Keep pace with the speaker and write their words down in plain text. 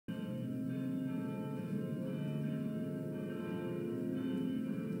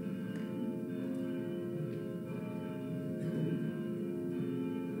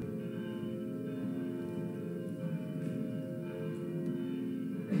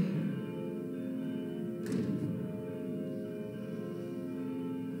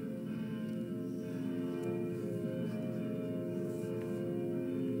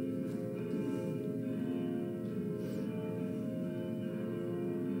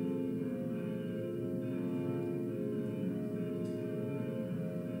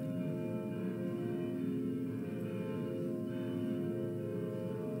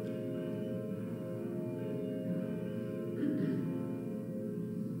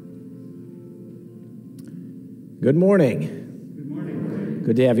Good morning. Good morning.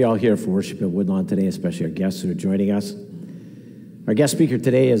 Good to have you all here for worship at Woodlawn today, especially our guests who are joining us. Our guest speaker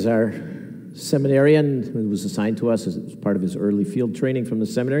today is our seminarian who was assigned to us as part of his early field training from the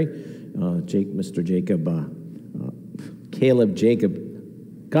seminary, Mr. Caleb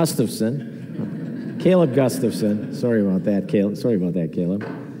Gustafson. Caleb Gustafson. Sorry about that, Caleb.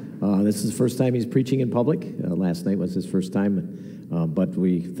 This is the first time he's preaching in public. Last night was his first time, but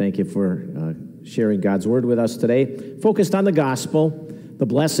we thank you for sharing God's word with us today. Focused on the gospel, the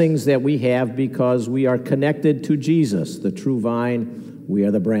blessings that we have because we are connected to Jesus, the true vine. We are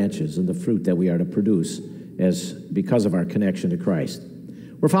the branches and the fruit that we are to produce because of our connection to Christ.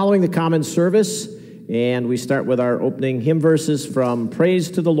 We're following the common service, and we start with our opening hymn verses from Praise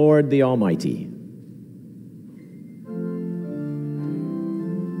to the Lord the Almighty.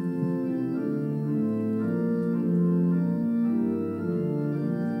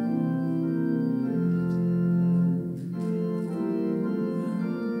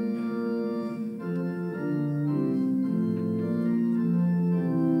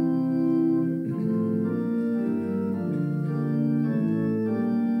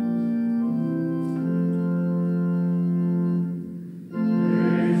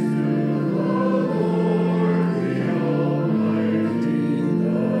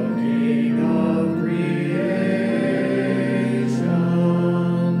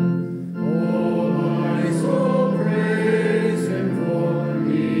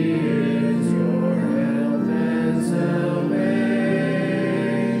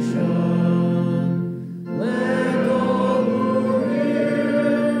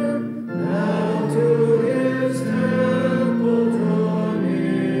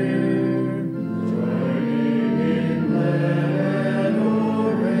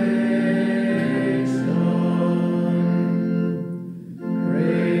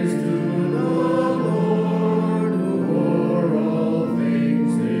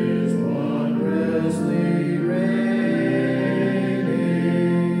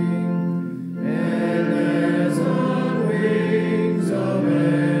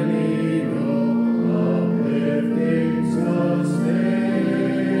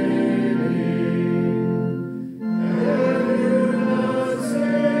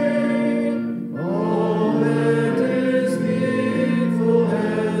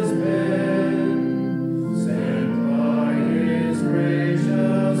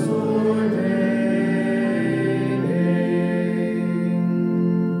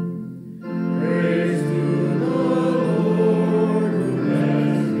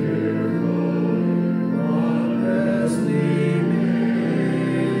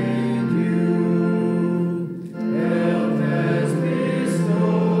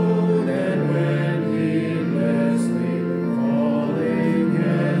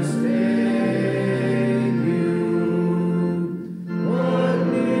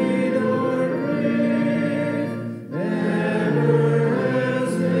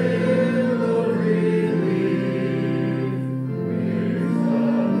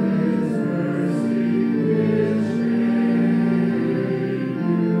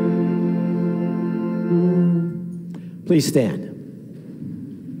 Please stand.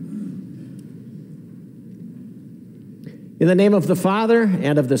 In the name of the Father,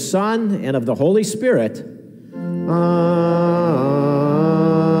 and of the Son, and of the Holy Spirit, Amen.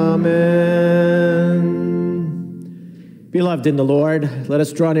 Beloved in the Lord, let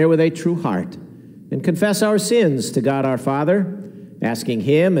us draw near with a true heart and confess our sins to God our Father, asking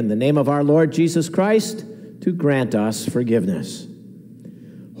Him in the name of our Lord Jesus Christ to grant us forgiveness.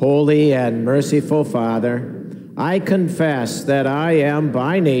 Holy and merciful Father, I confess that I am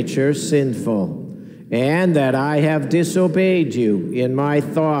by nature sinful, and that I have disobeyed you in my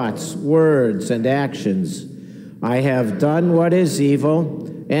thoughts, words, and actions. I have done what is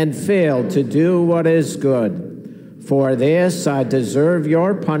evil and failed to do what is good. For this I deserve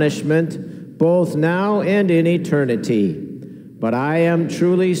your punishment, both now and in eternity. But I am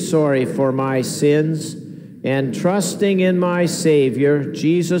truly sorry for my sins, and trusting in my Savior,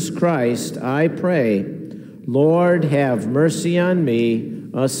 Jesus Christ, I pray, Lord, have mercy on me,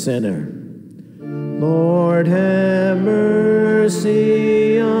 a sinner. Lord, have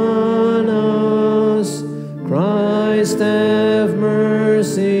mercy on us. Christ, have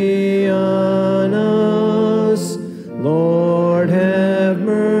mercy on us. Lord, have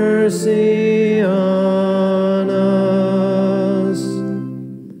mercy on us.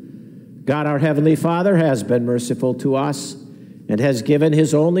 God, our Heavenly Father, has been merciful to us and has given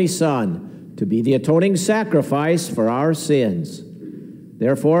His only Son to be the atoning sacrifice for our sins.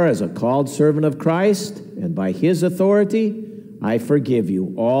 Therefore, as a called servant of Christ, and by His authority, I forgive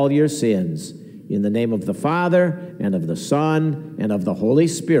you all your sins. In the name of the Father, and of the Son, and of the Holy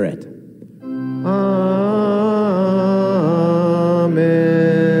Spirit. Amen.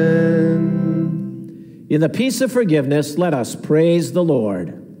 In the peace of forgiveness, let us praise the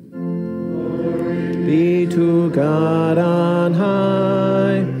Lord. Glory be to God on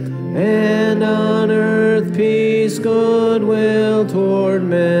high, and on earth peace, goodwill toward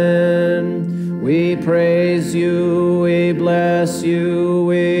men. We praise you, we bless you,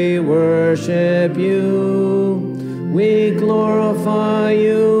 we worship you, we glorify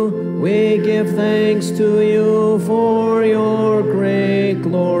you, we give thanks to you for your great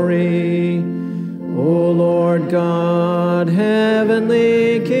glory. O Lord God,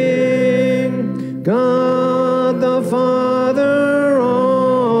 heavenly King, God the Father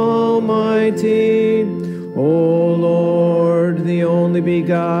Almighty, O Lord, the only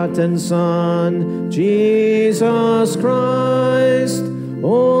begotten Son, Jesus Christ,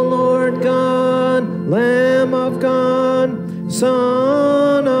 O Lord God, Lamb of God,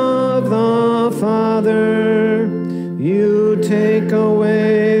 Son of the Father, you take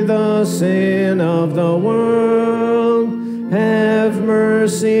away the sin of the world, have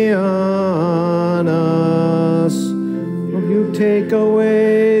mercy on us. You take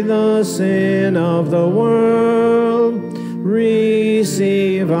away the sin of the world,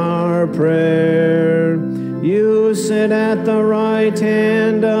 receive our prayer. You sit at the right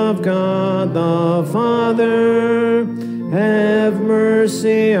hand of God the Father, have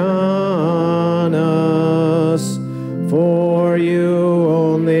mercy on us. For you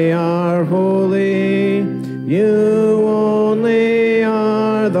only are holy, you only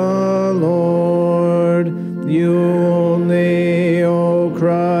are the Lord, you only, O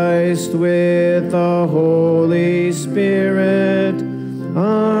Christ, with the Holy Spirit,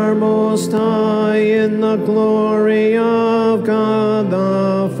 are most high in the glory of God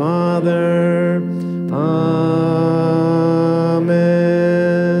the Father. Amen.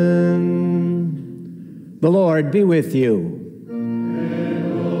 The Lord be with you.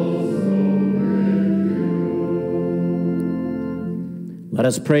 And also with you. Let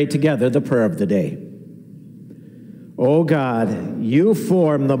us pray together the prayer of the day. O God, you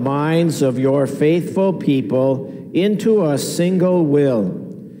form the minds of your faithful people into a single will.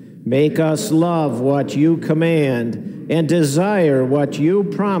 Make us love what you command and desire what you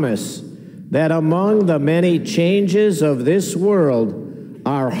promise, that among the many changes of this world,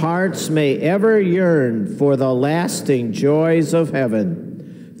 our hearts may ever yearn for the lasting joys of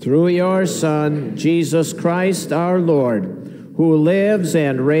heaven. Through your Son, Jesus Christ our Lord, who lives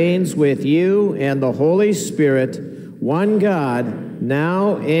and reigns with you and the Holy Spirit, one God,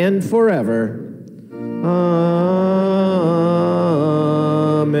 now and forever. Amen.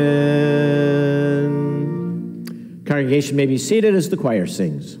 Congregation may be seated as the choir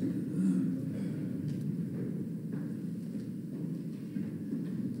sings.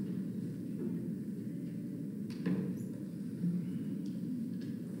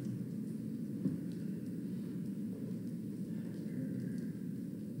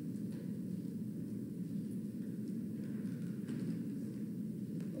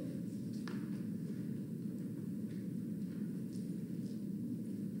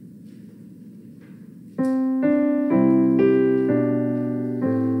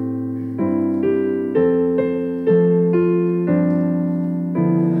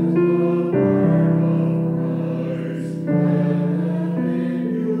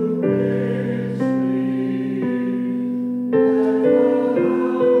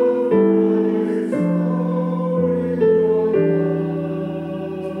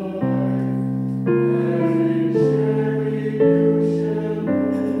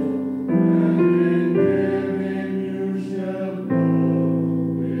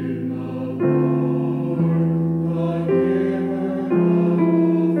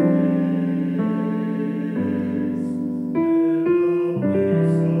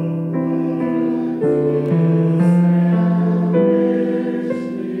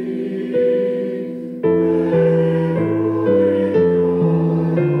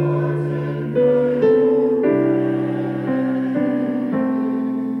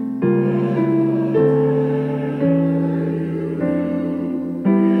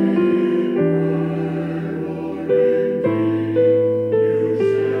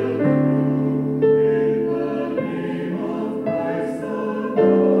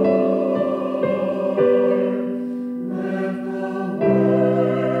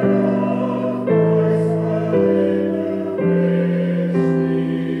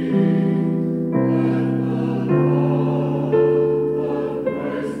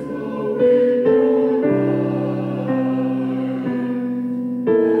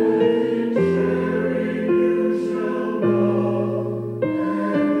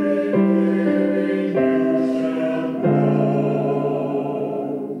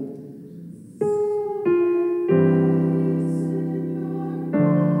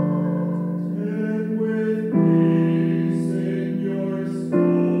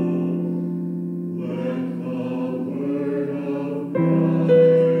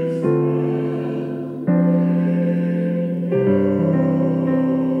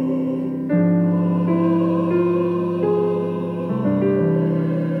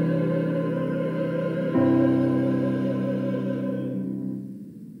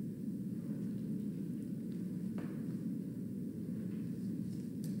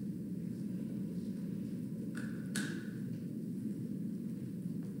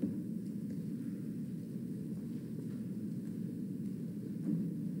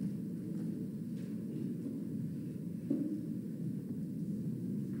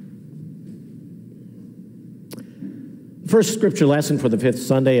 First scripture lesson for the fifth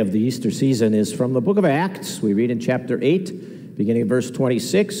Sunday of the Easter season is from the book of Acts. We read in chapter 8, beginning of verse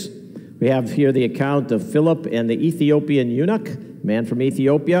 26. We have here the account of Philip and the Ethiopian eunuch, man from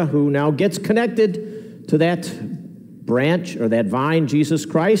Ethiopia, who now gets connected to that branch or that vine, Jesus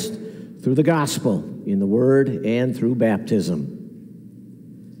Christ, through the gospel, in the word, and through baptism.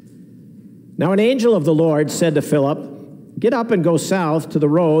 Now an angel of the Lord said to Philip, "Get up and go south to the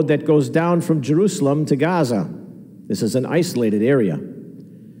road that goes down from Jerusalem to Gaza." This is an isolated area.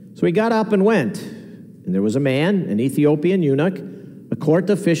 So he got up and went, and there was a man, an Ethiopian eunuch, a court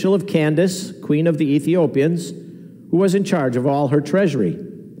official of Candace, queen of the Ethiopians, who was in charge of all her treasury.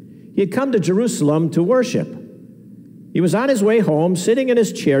 He had come to Jerusalem to worship. He was on his way home, sitting in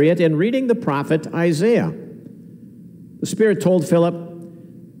his chariot and reading the prophet Isaiah. The Spirit told Philip,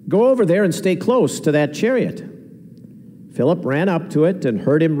 "Go over there and stay close to that chariot." Philip ran up to it and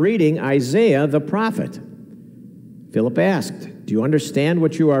heard him reading Isaiah the prophet. Philip asked, "Do you understand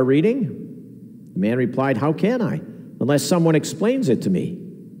what you are reading?" The man replied, "How can I, unless someone explains it to me?"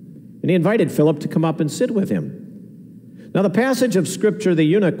 And he invited Philip to come up and sit with him. Now the passage of scripture the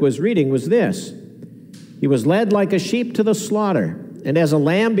eunuch was reading was this: "He was led like a sheep to the slaughter, and as a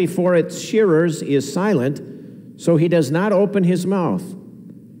lamb before its shearers is silent, so he does not open his mouth.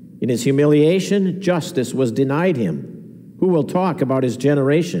 In his humiliation, justice was denied him. Who will talk about his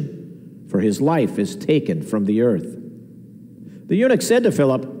generation? For his life is taken from the earth." The eunuch said to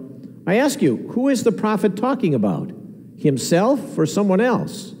Philip, "I ask you, who is the prophet talking about? Himself or someone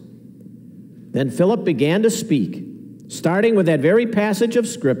else?" Then Philip began to speak. Starting with that very passage of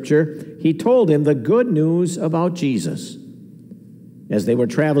Scripture, he told him the good news about Jesus. As they were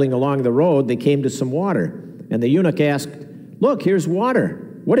traveling along the road, they came to some water, and the eunuch asked, "Look, here's water.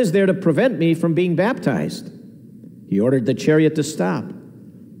 What is there to prevent me from being baptized?" He ordered the chariot to stop.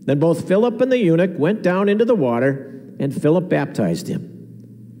 Then both Philip and the eunuch went down into the water, and Philip baptized him.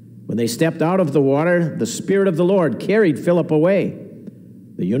 When they stepped out of the water, the Spirit of the Lord carried Philip away.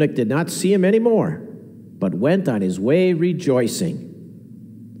 The eunuch did not see him anymore, but went on his way rejoicing.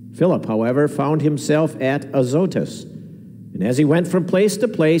 Philip, however, found himself at Azotus, and as he went from place to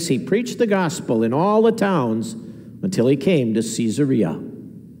place, he preached the gospel in all the towns until he came to Caesarea.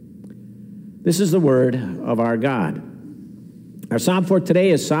 This is the word of our God. Our psalm for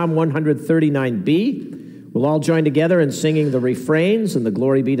today is Psalm 139b. We'll all join together in singing the refrains and the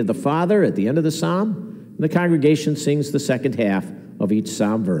glory be to the Father at the end of the psalm, and the congregation sings the second half of each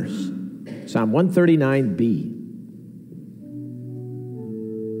psalm verse. Psalm 139b.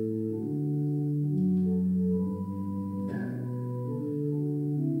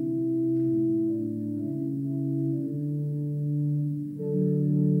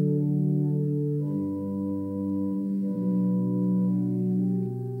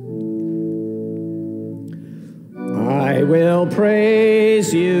 I will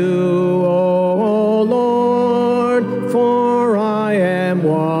praise you, O Lord, for I am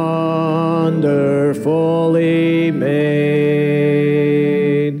wonderfully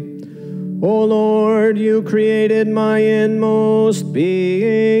made. O Lord, you created my inmost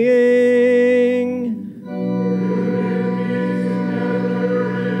being.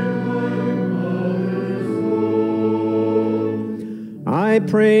 I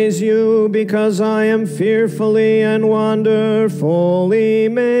praise you because I am fearfully and wonderfully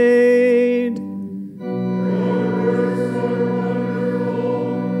made.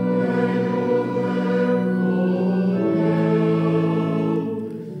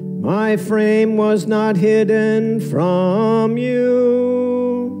 My frame was not hidden from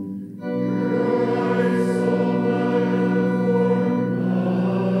you.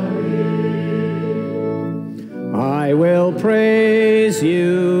 I will praise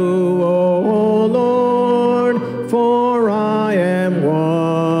you, O Lord, for I am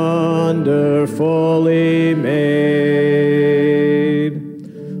wonderfully made.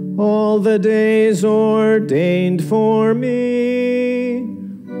 All the days ordained for me,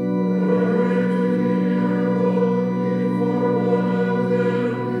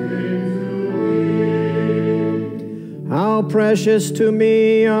 how precious to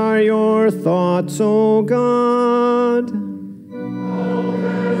me are your thoughts, O God. How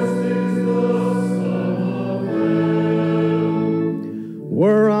vast is the sum of them.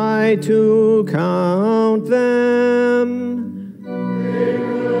 Were I to count them, they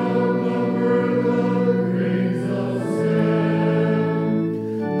would outnumber the grains of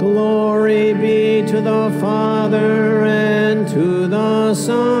sand. Glory be to the Father, and to the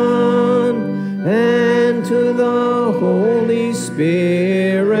Son, and to the Holy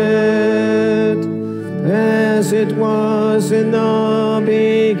Spirit, as it was in the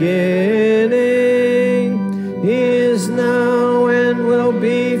beginning, is now,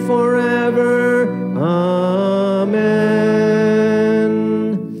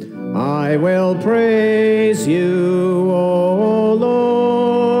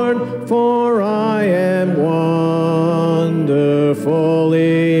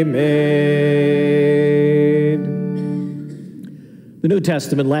 New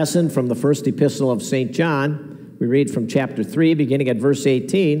Testament lesson from the first epistle of St. John. We read from chapter 3, beginning at verse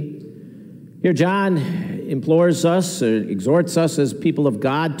 18. Here John implores us, or exhorts us as people of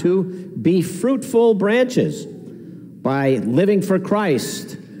God to be fruitful branches by living for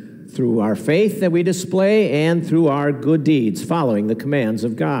Christ through our faith that we display and through our good deeds, following the commands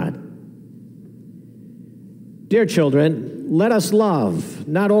of God. Dear children, let us love,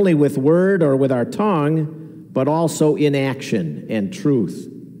 not only with word or with our tongue, but also in action and truth.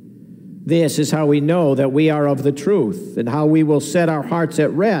 This is how we know that we are of the truth, and how we will set our hearts at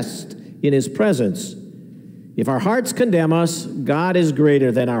rest in his presence. If our hearts condemn us, God is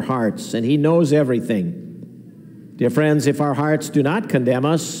greater than our hearts, and he knows everything. Dear friends, if our hearts do not condemn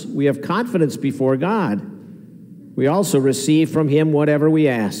us, we have confidence before God. We also receive from him whatever we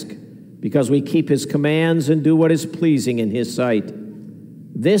ask, because we keep his commands and do what is pleasing in his sight.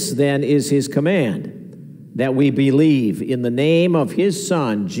 This then is his command, that we believe in the name of his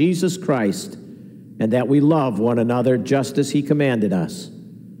Son, Jesus Christ, and that we love one another just as he commanded us.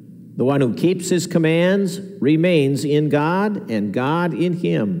 The one who keeps his commands remains in God, and God in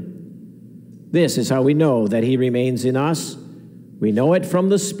him. This is how we know that he remains in us. We know it from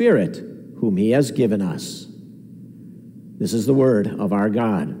the Spirit whom he has given us. This is the word of our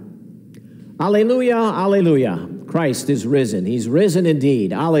God. Alleluia, alleluia. Christ is risen. He's risen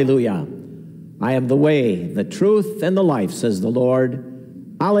indeed. Alleluia. I am the way, the truth, and the life, says the Lord.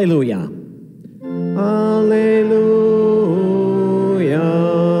 Alleluia. Alleluia.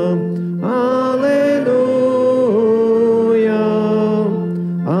 Alleluia.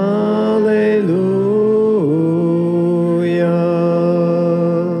 Alleluia.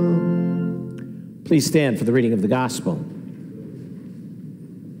 Please stand for the reading of the gospel.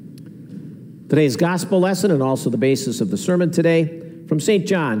 Today's gospel lesson, and also the basis of the sermon today, from St.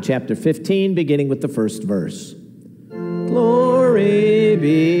 John, chapter 15, beginning with the first verse. Glory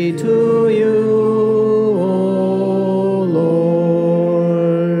be to you, O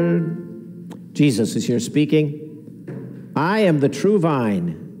Lord. Jesus is here speaking. I am the true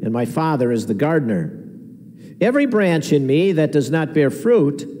vine, and my Father is the gardener. Every branch in me that does not bear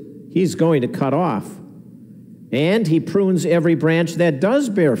fruit, he's going to cut off. And he prunes every branch that does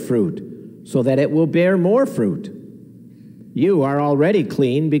bear fruit, so that it will bear more fruit. You are already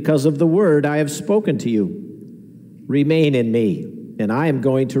clean because of the word I have spoken to you. Remain in me, and I am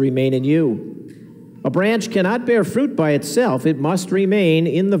going to remain in you. A branch cannot bear fruit by itself. It must remain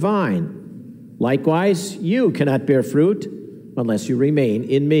in the vine. Likewise, you cannot bear fruit unless you remain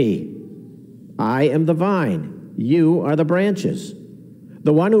in me. I am the vine. You are the branches.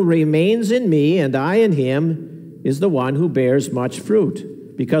 The one who remains in me and I in him is the one who bears much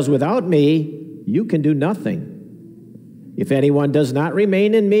fruit, because without me you can do nothing. If anyone does not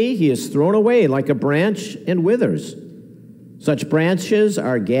remain in me, he is thrown away like a branch and withers. Such branches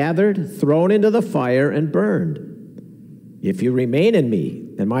are gathered, thrown into the fire, and burned. If you remain in me,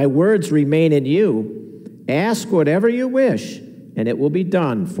 and my words remain in you, ask whatever you wish, and it will be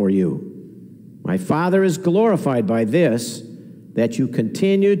done for you. My Father is glorified by this, that you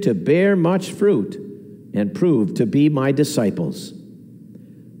continue to bear much fruit and prove to be my disciples.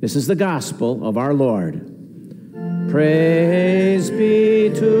 This is the gospel of our Lord. Praise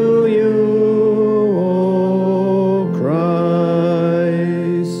be to you, O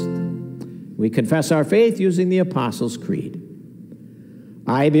Christ. We confess our faith using the Apostles' Creed.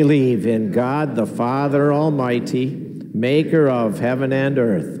 I believe in God the Father Almighty, maker of heaven and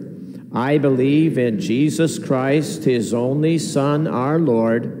earth. I believe in Jesus Christ, his only Son, our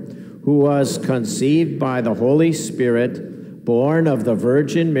Lord, who was conceived by the Holy Spirit, born of the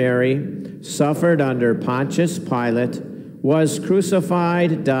Virgin Mary, suffered under Pontius Pilate, was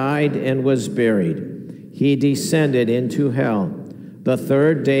crucified, died, and was buried. He descended into hell. The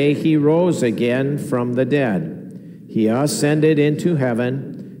third day he rose again from the dead. He ascended into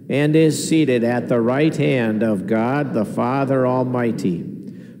heaven and is seated at the right hand of God the Father Almighty.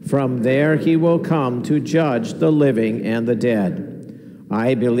 From there he will come to judge the living and the dead.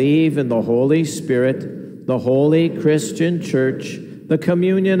 I believe in the Holy Spirit, the holy Christian church, the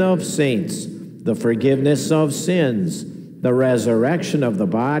communion of saints, the forgiveness of sins, the resurrection of the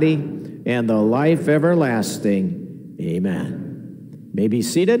body, and the life everlasting. Amen. May be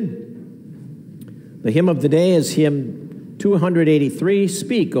seated. The hymn of the day is hymn 283,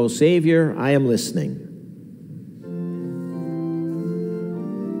 Speak, O Savior, I am listening.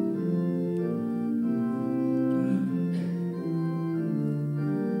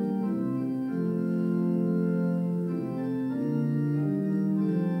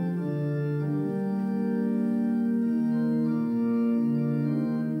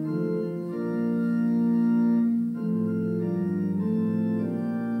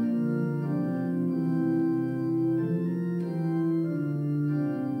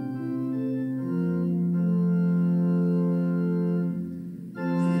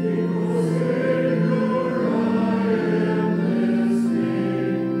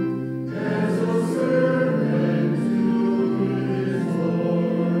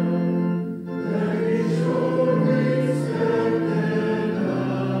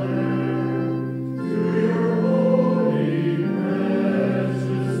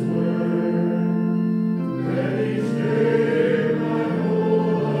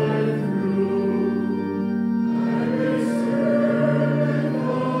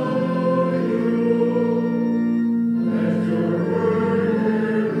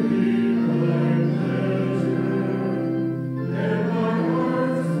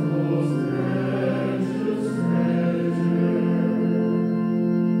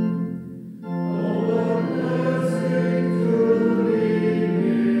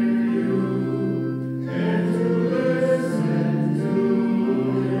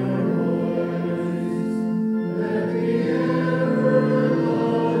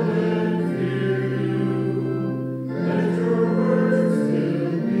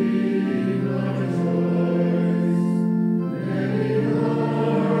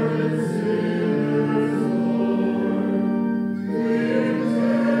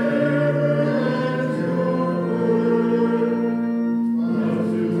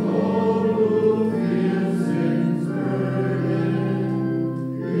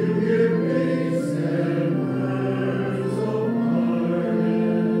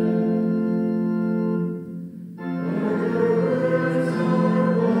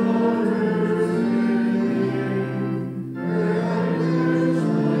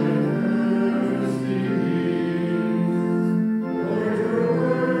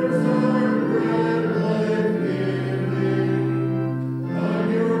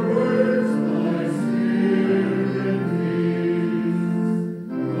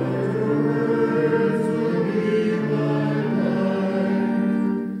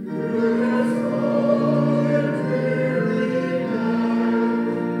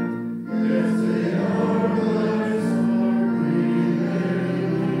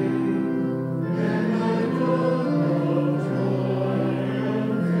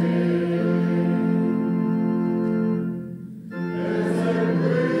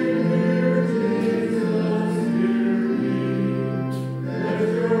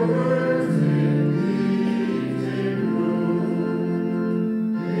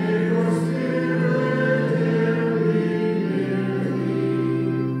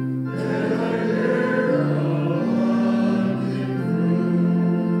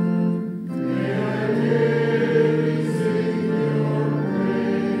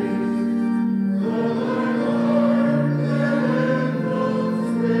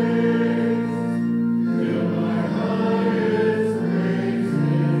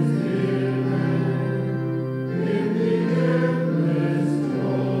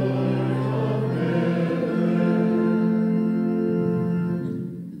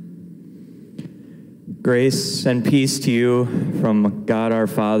 Grace and peace to you from God our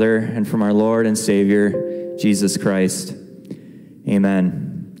Father and from our Lord and Savior, Jesus Christ.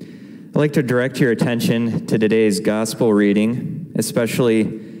 Amen. I'd like to direct your attention to today's gospel reading,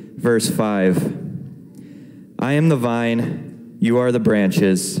 especially verse 5. I am the vine, you are the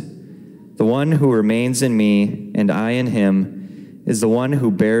branches. The one who remains in me and I in him is the one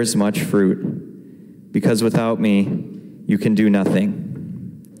who bears much fruit, because without me you can do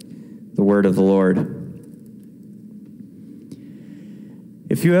nothing. The word of the Lord.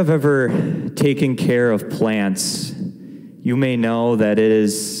 If you have ever taken care of plants, you may know that it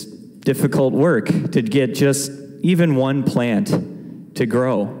is difficult work to get just even one plant to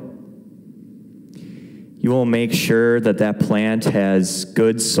grow. You will make sure that that plant has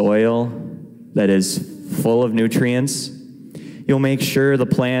good soil that is full of nutrients. You'll make sure the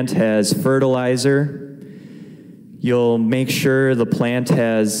plant has fertilizer. You'll make sure the plant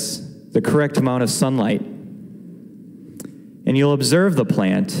has the correct amount of sunlight. And you'll observe the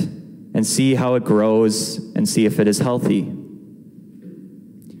plant and see how it grows and see if it is healthy.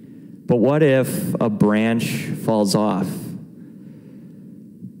 But what if a branch falls off?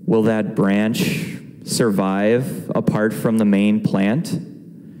 Will that branch survive apart from the main plant?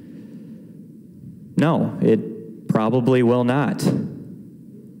 No, it probably will not.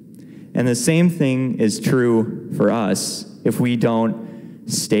 And the same thing is true for us if we don't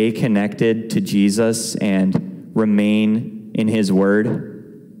stay connected to Jesus and remain in his word.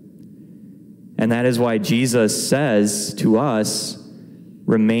 And that is why Jesus says to us,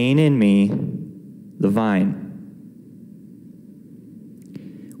 remain in me, the vine.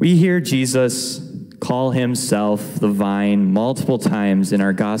 We hear Jesus call himself the vine multiple times in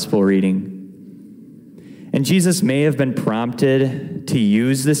our gospel reading. And Jesus may have been prompted to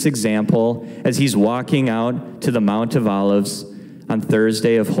use this example as he's walking out to the Mount of Olives on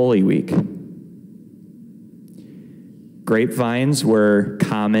Thursday of Holy Week. Grapevines were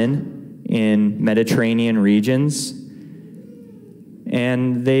common in Mediterranean regions,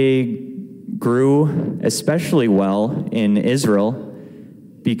 and they grew especially well in Israel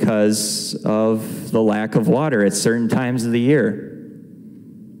because of the lack of water at certain times of the year.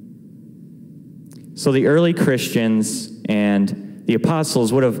 So the early Christians and the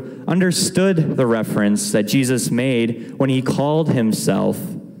apostles would have understood the reference that Jesus made when he called himself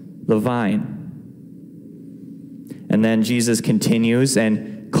the vine. And then Jesus continues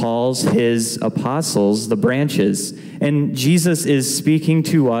and calls his apostles the branches. And Jesus is speaking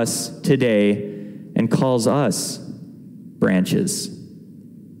to us today and calls us branches.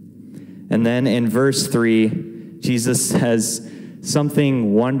 And then in verse 3, Jesus says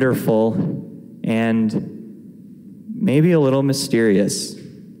something wonderful and maybe a little mysterious.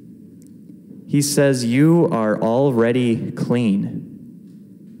 He says, you are already clean.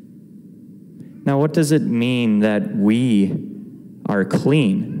 Now, what does it mean that we are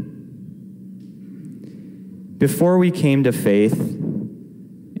clean? Before we came to faith,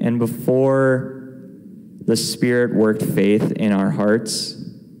 and before the Spirit worked faith in our hearts,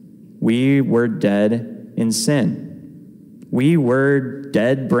 we were dead in sin. We were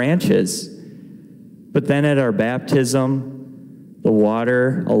dead branches. But then at our baptism, the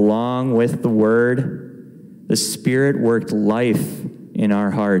water, along with the Word, the Spirit worked life in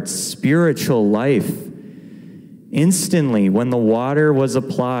our hearts, spiritual life. Instantly, when the water was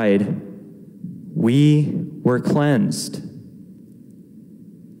applied, we were cleansed.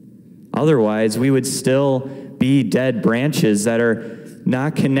 Otherwise, we would still be dead branches that are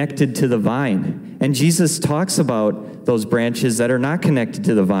not connected to the vine. And Jesus talks about those branches that are not connected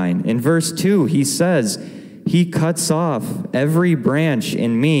to the vine. In verse 2, he says, he cuts off every branch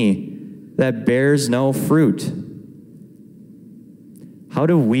in me that bears no fruit. How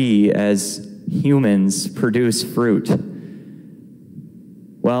do we as humans produce fruit?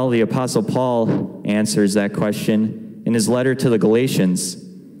 Well, the Apostle Paul answers that question in his letter to the Galatians.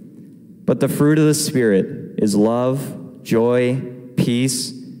 But the fruit of the Spirit is love, joy,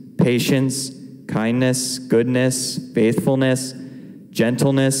 peace, patience, kindness, goodness, faithfulness,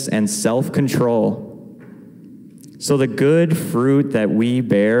 gentleness, and self-control. So the good fruit that we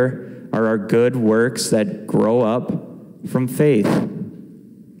bear are our good works that grow up from faith.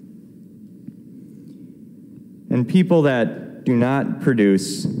 And people that do not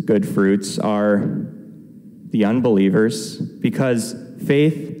produce good fruits are the unbelievers, because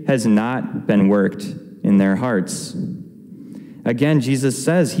faith has not been worked in their hearts. Again, Jesus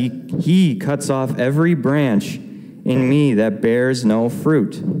says he cuts off every branch in me that bears no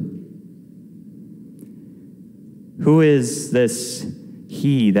fruit. Who is this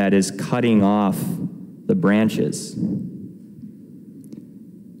he that is cutting off the branches?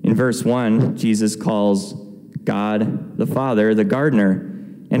 In In verse 1, Jesus calls God the Father the gardener.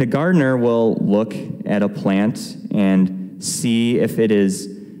 And a gardener will look at a plant and see if it is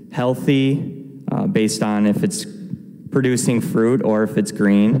healthy based on if it's producing fruit or if it's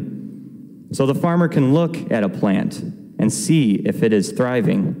green. So the farmer can look at a plant and see if it is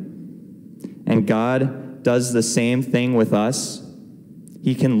thriving. And God does the same thing with us.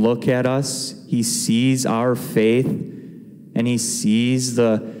 He can look at us. He sees our faith, and he sees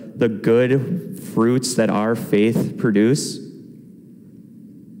the good fruits that our faith produce.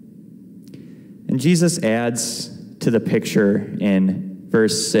 And Jesus adds to the picture in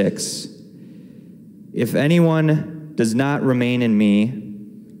verse 6. If anyone does not remain in me,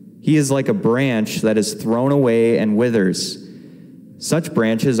 he is like a branch that is thrown away and withers. Such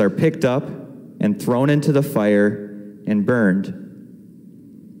branches are picked up and thrown into the fire and burned.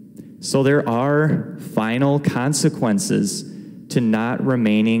 So there are final consequences to not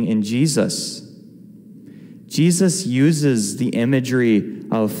remaining in Jesus. Jesus uses the imagery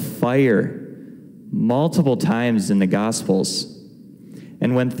of fire multiple times in the Gospels.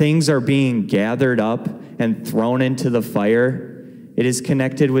 And when things are being gathered up and thrown into the fire, it is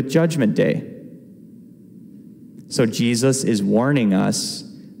connected with Judgment Day. So Jesus is warning us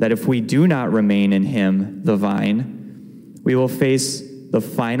that if we do not remain in him, the vine, we will face the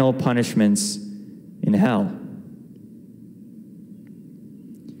final punishments in hell.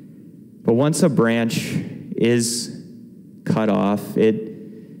 But once a branch is cut off,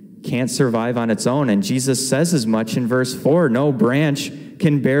 it can't survive on its own. And Jesus says as much in verse 4. No branch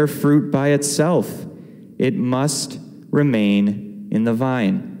can bear fruit by itself. It must remain in the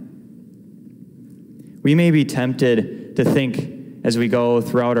vine. We may be tempted to think as we go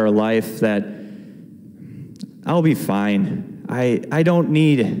throughout our life that I'll be fine. I don't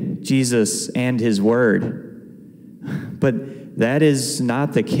need Jesus and his word. But that is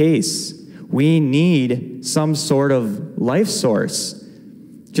not the case. We need some sort of life source.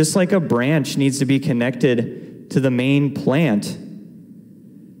 Just like a branch needs to be connected to the main plant,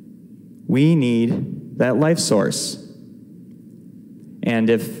 we need that life source. And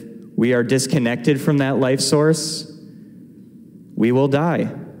if we are disconnected from that life source, we will die.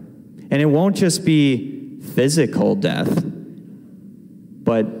 And it won't just be physical death,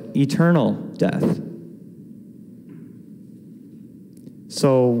 but eternal death.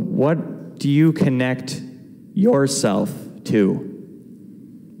 So what do you connect yourself to?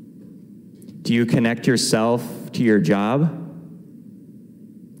 Do you connect yourself to your job?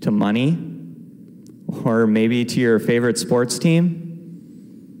 To money? Or maybe to your favorite sports team?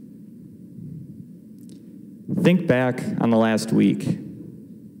 Think back on the last week.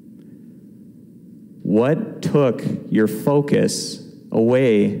 What took your focus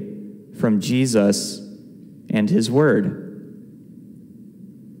away from Jesus and his word?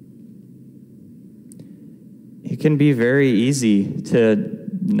 It can be very easy to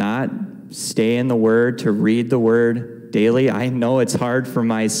not stay in the word, to read the word daily. I know it's hard for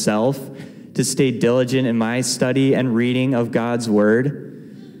myself to stay diligent in my study and reading of God's word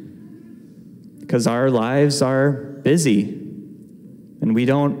because our lives are busy and we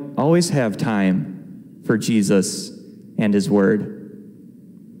don't always have time for Jesus and his word.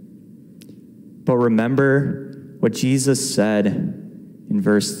 But remember what Jesus said in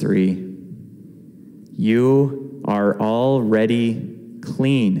verse 3. You are already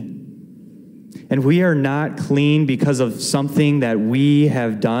clean. And we are not clean because of something that we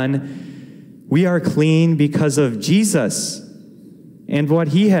have done. We are clean because of Jesus and what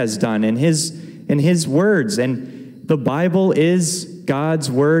he has done in his words. And the Bible is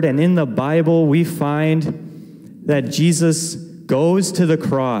God's word. And in the Bible, we find that Jesus goes to the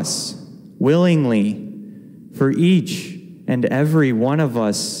cross willingly for each and every one of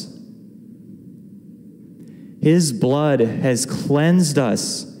us. His blood has cleansed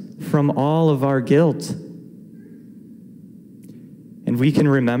us from all of our guilt. And we can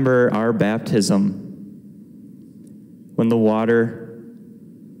remember our baptism when the water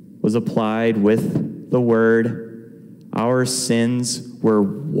was applied with the word, our sins were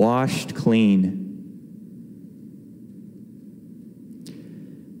washed clean.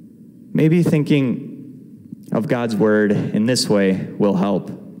 Maybe thinking of God's word in this way will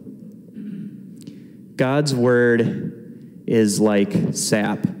help. God's word is like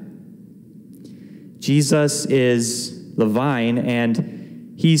sap. Jesus is the vine,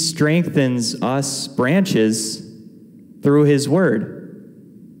 and he strengthens us branches through his word.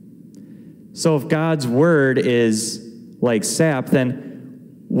 So if God's word is like sap,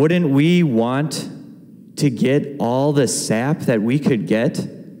 then wouldn't we want to get all the sap that we could get?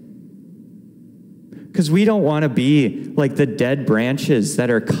 Because we don't want to be like the dead branches that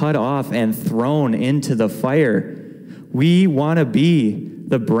are cut off and thrown into the fire. We want to be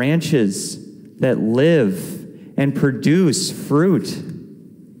the branches that live and produce fruit.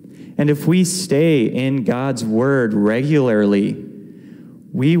 And if we stay in God's word regularly,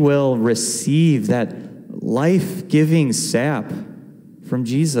 we will receive that life-giving sap from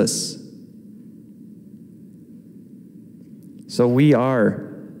Jesus. So we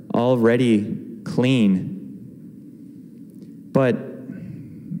are already clean. But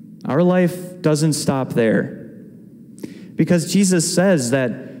our life doesn't stop there. Because Jesus says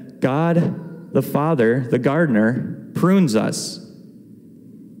that God, the Father, the gardener, prunes us.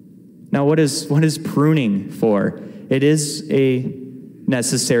 Now, what is pruning for? It is a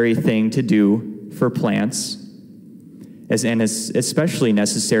necessary thing to do for plants, and it's especially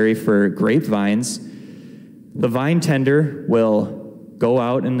necessary for grapevines. The vine tender will go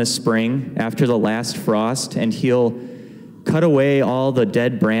out in the spring after the last frost, and he'll cut away all the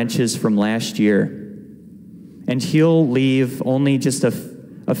dead branches from last year. And he'll leave only just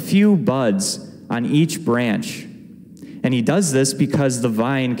a few buds on each branch. And he does this because the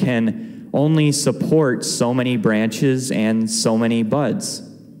vine can only support so many branches and so many buds.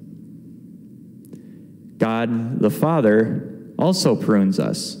 God the Father also prunes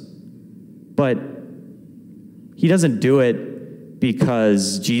us. But he doesn't do it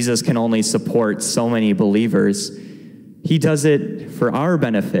because Jesus can only support so many believers. He does it for our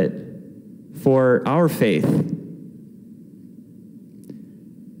benefit, for our faith.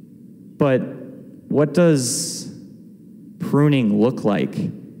 But what does pruning look like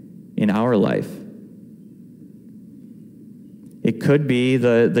in our life? It could be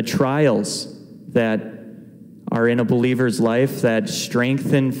the trials that are in a believer's life that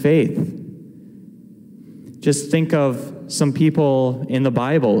strengthen faith. Just think of some people in the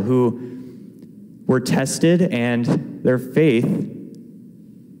Bible who were tested and their faith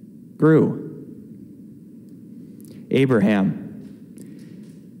grew. Abraham,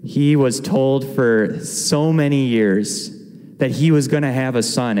 he was told for so many years that he was going to have a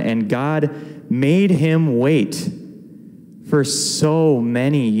son, and God made him wait for so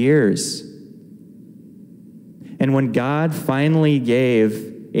many years. And when God finally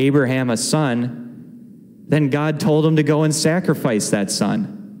gave Abraham a son, then God told him to go and sacrifice that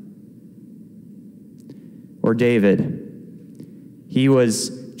son. Or David, he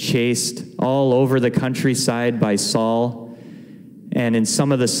was chased all over the countryside by Saul. And in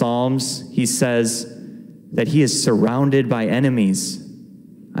some of the Psalms, he says that he is surrounded by enemies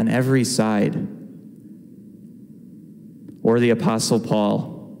on every side. Or the Apostle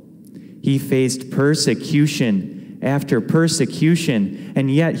Paul, he faced persecution after persecution,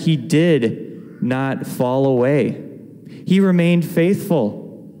 and yet he did not fall away. He remained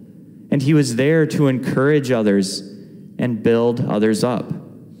faithful, and he was there to encourage others and build others up.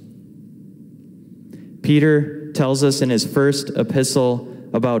 Peter tells us in his first epistle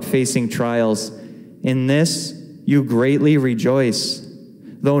about facing trials, "In this you greatly rejoice,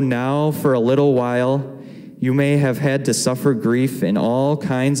 though now for a little while you may have had to suffer grief in all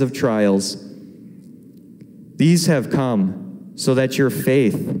kinds of trials. These have come so that your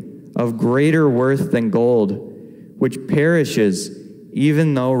faith, of greater worth than gold, which perishes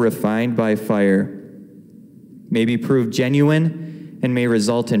even though refined by fire, may be proved genuine and may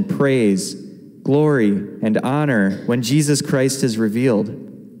result in praise, glory, and honor when Jesus Christ is revealed."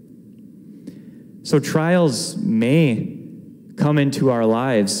 So trials may come into our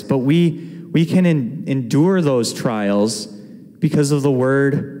lives, but we can endure those trials because of the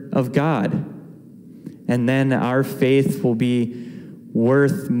Word of God. And then our faith will be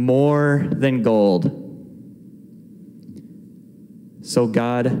worth more than gold. So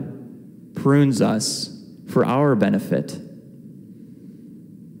God prunes us for our benefit.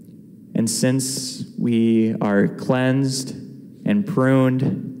 And since we are cleansed and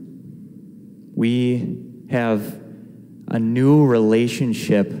pruned, we have a new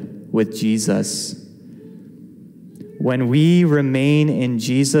relationship with Jesus. When we remain in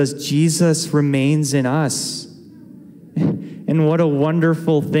Jesus, Jesus remains in us. And what a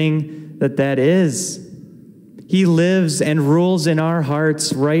wonderful thing that is. He lives and rules in our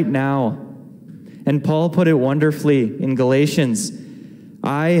hearts right now. And Paul put it wonderfully in Galatians,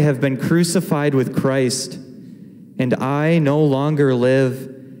 "I have been crucified with Christ, and I no longer live,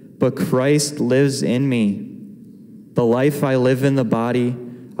 but Christ lives in me. The life I live in the body,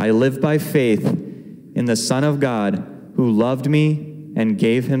 I live by faith in the Son of God, who loved me and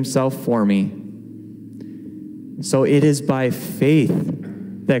gave himself for me." So it is by faith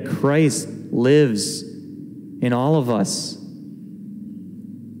that Christ lives in all of us.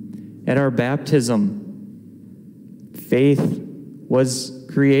 At our baptism, faith was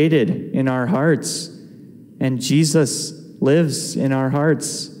created in our hearts, and Jesus lives in our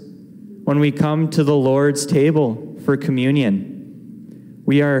hearts. When we come to the Lord's table for communion,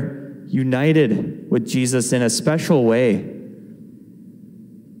 we are united with Jesus in a special way.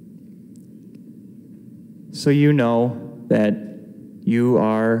 So you know that you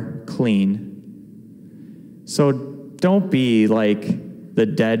are clean. So don't be like the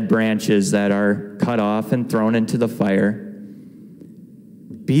dead branches that are cut off and thrown into the fire.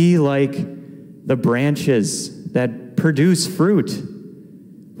 Be like the branches that produce fruit.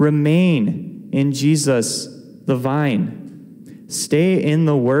 Remain in Jesus, the vine. Stay in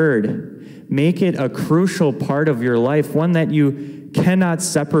the Word. Make it a crucial part of your life, one that you cannot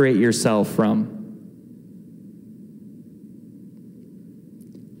separate yourself from.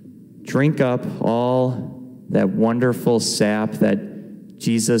 Drink up all that wonderful sap that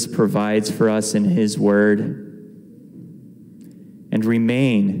Jesus provides for us in His Word, and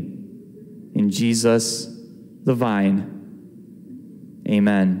remain in Jesus, the vine.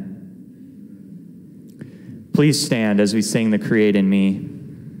 Amen. Please stand as we sing the Create in Me.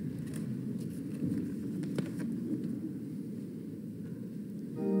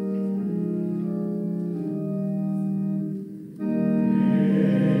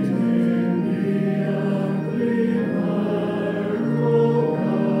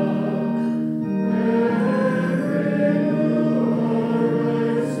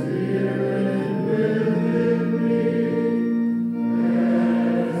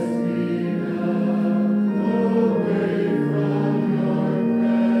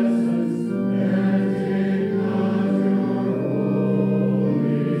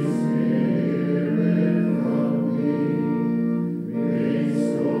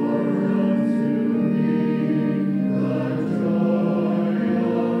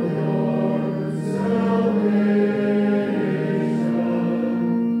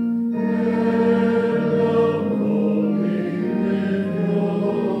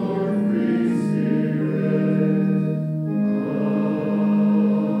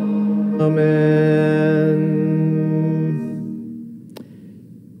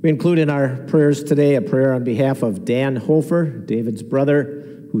 We include in our prayers today a prayer on behalf of Dan Hofer, David's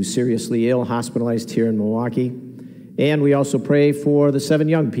brother, who's seriously ill, hospitalized here in Milwaukee. And we also pray for the 7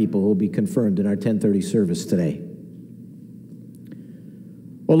 young people who will be confirmed in our 10:30 service today.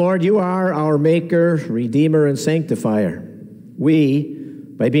 O Lord, you are our Maker, Redeemer, and Sanctifier. We,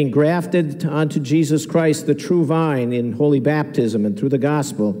 by being grafted onto Jesus Christ, the true vine, in holy baptism and through the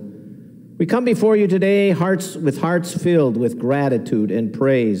gospel, we come before you today with hearts filled with gratitude and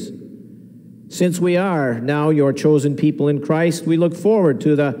praise. Since we are now your chosen people in Christ, we look forward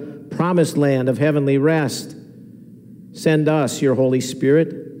to the promised land of heavenly rest. Send us your Holy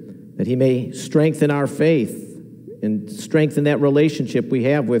Spirit, that he may strengthen our faith and strengthen that relationship we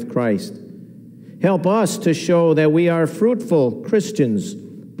have with Christ. Help us to show that we are fruitful Christians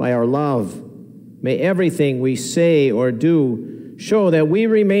by our love. May everything we say or do show that we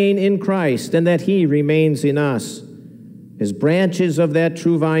remain in Christ and that he remains in us. As branches of that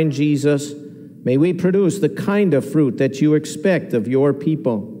true vine, Jesus, may we produce the kind of fruit that you expect of your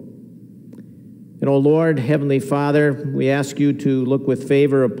people. And, O Lord, Heavenly Father, we ask you to look with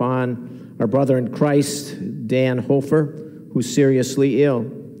favor upon our brother in Christ, Dan Hofer, who's seriously ill.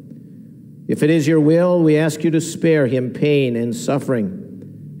 If it is your will, we ask you to spare him pain and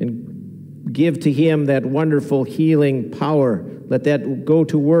suffering and give to him that wonderful healing power. Let that go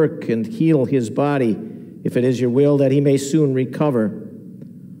to work and heal his body, if it is your will, that he may soon recover.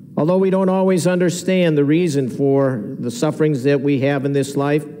 Although we don't always understand the reason for the sufferings that we have in this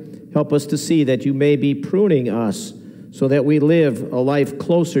life, help us to see that you may be pruning us so that we live a life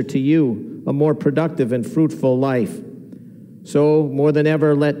closer to you, a more productive and fruitful life. So, more than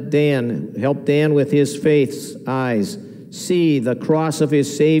ever, help Dan with his faith's eyes, see the cross of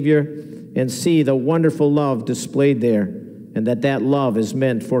his Savior, and see the wonderful love displayed there, and that love is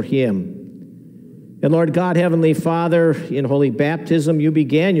meant for him. And Lord God, Heavenly Father, in holy baptism, you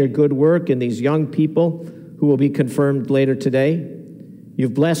began your good work in these young people who will be confirmed later today.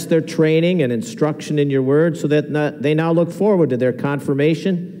 You've blessed their training and instruction in your word so that they now look forward to their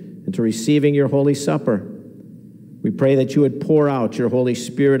confirmation and to receiving your holy supper. We pray that you would pour out your Holy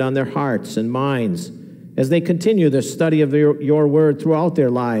Spirit on their hearts and minds as they continue the study of your word throughout their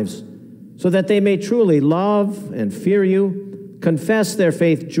lives, so that they may truly love and fear you, confess their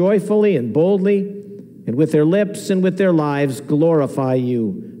faith joyfully and boldly, and with their lips and with their lives glorify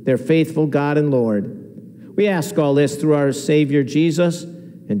you, their faithful God and Lord. We ask all this through our Savior Jesus,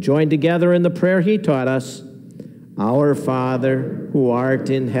 and join together in the prayer he taught us. Our Father, who art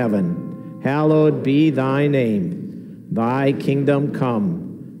in heaven, hallowed be thy name. Thy kingdom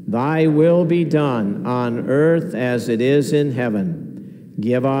come, thy will be done on earth as it is in heaven.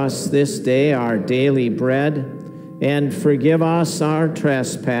 Give us this day our daily bread, and forgive us our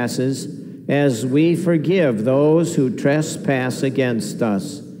trespasses, as we forgive those who trespass against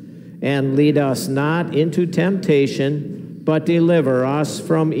us. And lead us not into temptation, but deliver us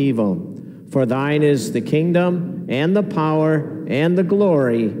from evil. For thine is the kingdom, and the power, and the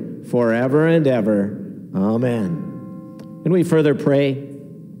glory, forever and ever. Amen. And we further pray,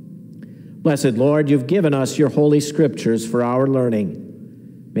 Blessed Lord, you've given us your holy scriptures for our learning.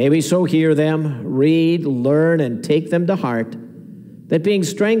 May we so hear them, read, learn, and take them to heart, that being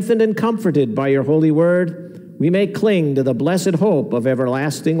strengthened and comforted by your holy word, we may cling to the blessed hope of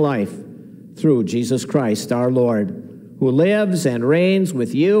everlasting life through Jesus Christ our Lord, who lives and reigns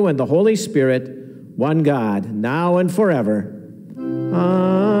with you and the Holy Spirit, one God, now and forever. Amen.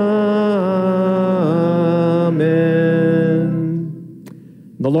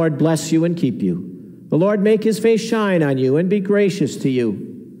 The Lord bless you and keep you. The Lord make his face shine on you and be gracious to you.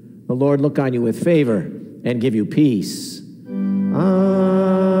 The Lord look on you with favor and give you peace.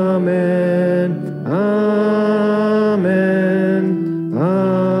 Amen. Amen.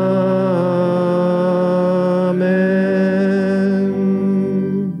 Amen.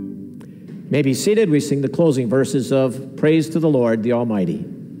 May be seated. We sing the closing verses of Praise to the Lord, the Almighty.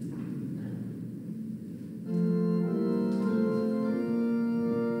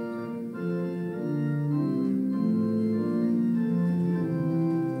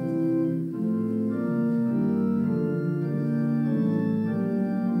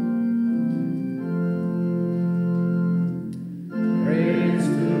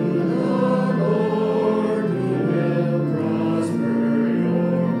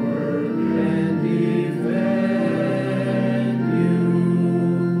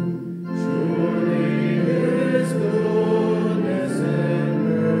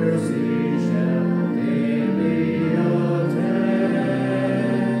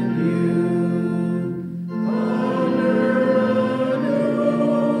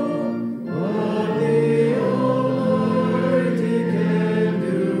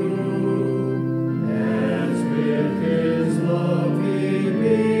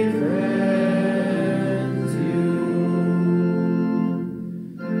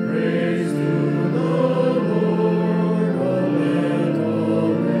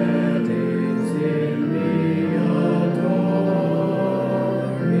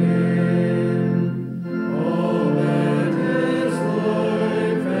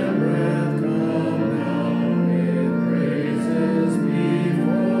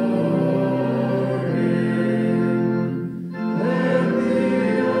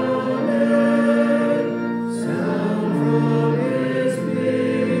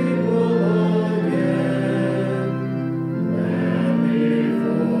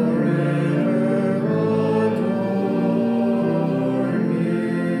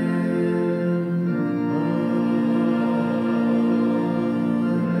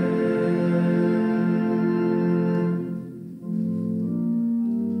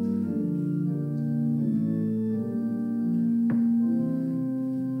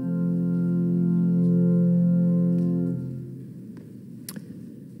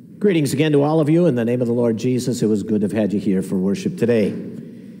 Greetings again to all of you in the name of the Lord Jesus. It was good to have had you here for worship today.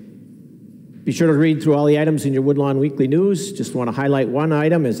 Be sure to read through all the items in your Woodlawn Weekly News. Just want to highlight one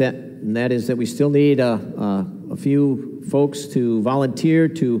item, and that is that we still need a few folks to volunteer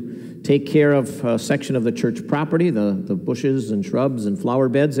to take care of a section of the church property, the bushes and shrubs and flower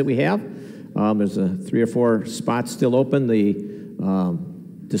beds that we have. There's 3 or 4 spots still open. The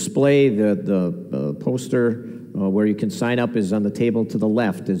display, the poster where you can sign up is on the table to the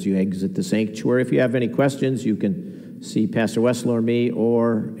left as you exit the sanctuary. If you have any questions, you can see Pastor Wessel or me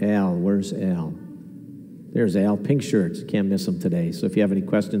or Al. Where's Al? There's Al, pink shirts. Can't miss him today. So if you have any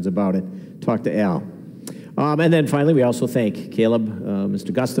questions about it, talk to Al. And then finally, we also thank Caleb,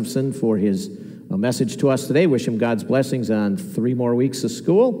 Mr. Gustafson, for his message to us today. Wish him God's blessings on 3 more weeks of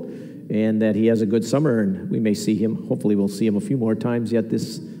school, and that he has a good summer, and we may see him. Hopefully we'll see him a few more times yet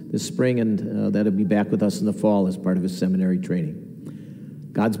this spring, and that he'll be back with us in the fall as part of his seminary training.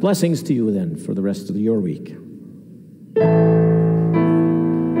 God's blessings to you then for the rest of your week.